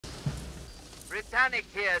Britannic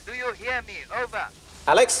here. Do you hear me? Over.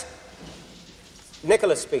 Alex?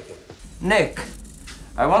 Nicholas speaking. Nick,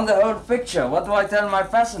 I want the whole picture. What do I tell my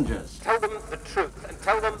passengers? Tell them the truth and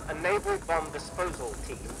tell them a naval bomb disposal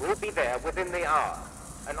team will be there within the hour.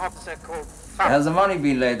 An officer called... Has the money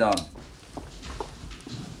been laid on?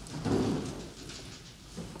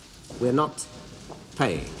 We're not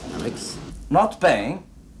paying, Alex. Not paying?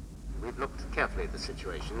 We've looked carefully at the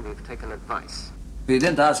situation. We've taken advice. You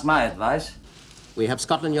didn't ask my advice. We have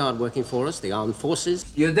Scotland Yard working for us, the armed forces.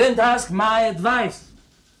 You didn't ask my advice.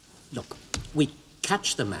 Look, we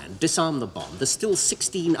catch the man, disarm the bomb. There's still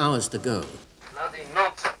 16 hours to go. Bloody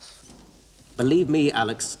nonsense. Believe me,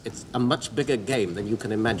 Alex, it's a much bigger game than you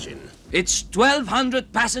can imagine. It's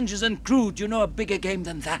 1,200 passengers and crew. Do you know a bigger game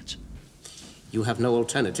than that? You have no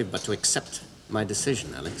alternative but to accept my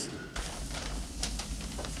decision, Alex.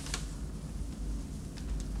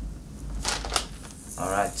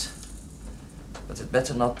 All right. But it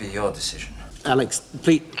better not be your decision. Alex,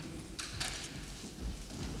 please...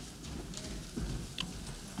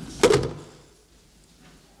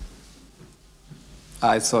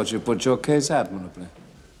 I thought you put your case admirably.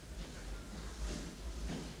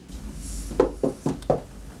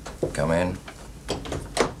 Come in.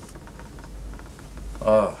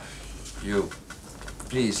 Oh, you.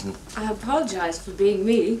 Please. I apologize for being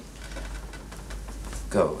me.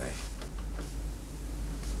 Go away.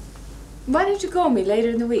 Why don't you call me later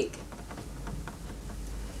in the week?